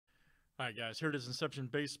All right, guys, here it is, Inception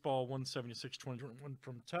Baseball 176 2021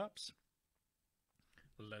 from Topps.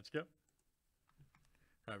 Let's go.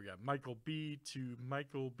 All right, we got Michael B to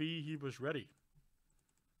Michael B. He was ready.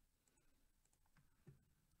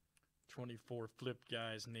 24 flip,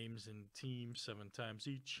 guys, names and teams 7 times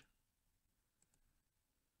each.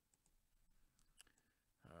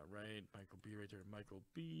 All right, Michael B right there. Michael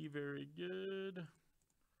B, very good.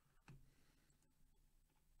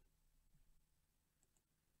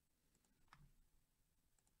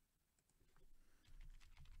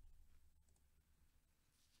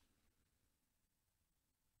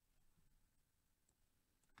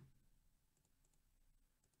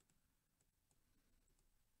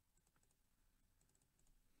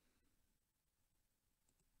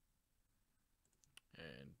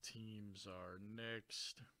 And teams are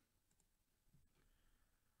next.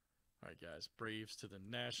 All right, guys. Braves to the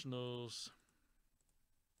Nationals.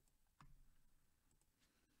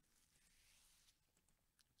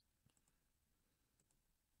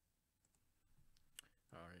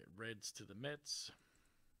 All right, Reds to the Mets.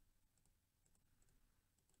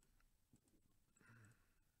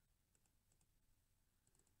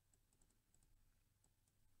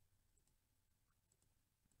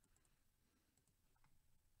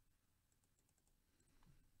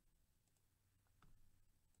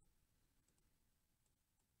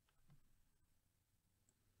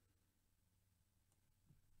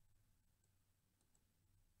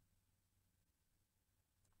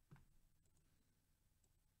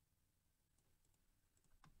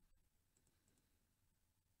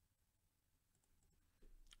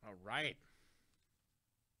 All right.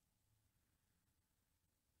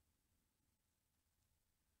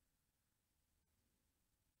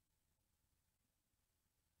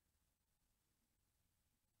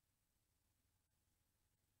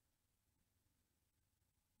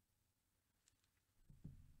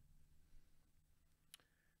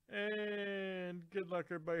 And good luck,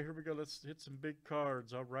 everybody. Here we go. Let's hit some big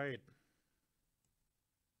cards. All right.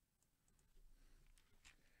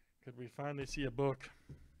 Could we finally see a book?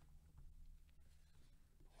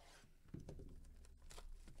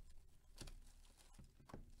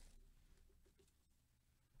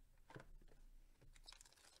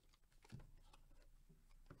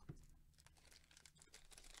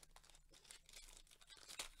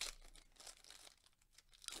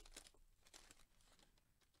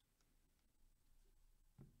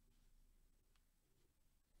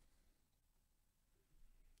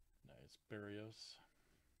 Nice. Barrios.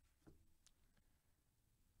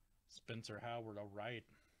 Spencer Howard. All right.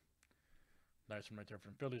 Nice one right there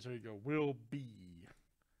from Phillies. There you go. Will B.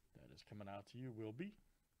 That is coming out to you, Will B.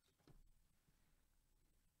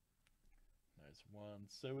 Nice one.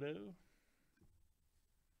 Soto.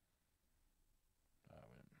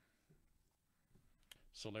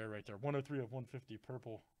 Soler right there. 103 of 150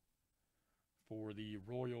 purple for the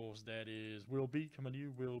Royals. That is Will B. Coming to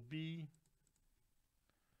you, Will B.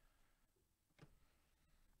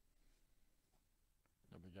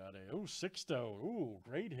 Then we got a, Sixto. Ooh,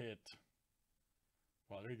 great hit.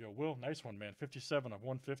 Wow, there you go. Will, nice one, man. 57 of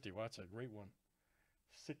 150. Wow, that's a great one.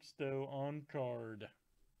 Sixto on card. I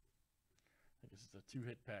think this is a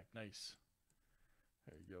 2-hit pack. Nice.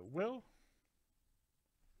 There you go, Will.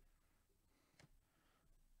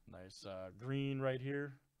 Nice green right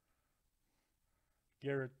here.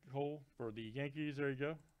 Garrett Cole for the Yankees. There you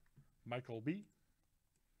go. Michael B.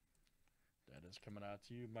 That is coming out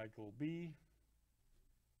to you, Michael B.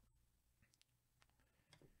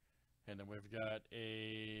 And then we've got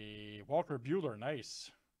a Walker Buehler.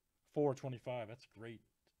 Nice. 425. That's great.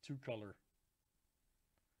 2-color.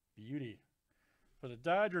 Beauty. For the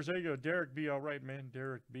Dodgers, there you go. Derek B. All right, man.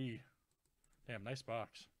 Derek B. Damn, nice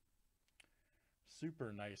box.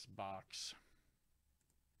 Super nice box.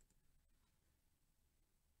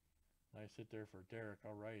 Nice hit there for Derek.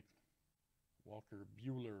 All right. Walker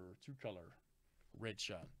Buehler. 2-color. Red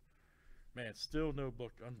shot. Man, still no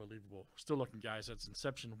book. Unbelievable. Still looking, guys. That's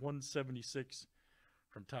Inception 176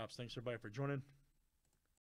 from Topps. Thanks, everybody, for joining.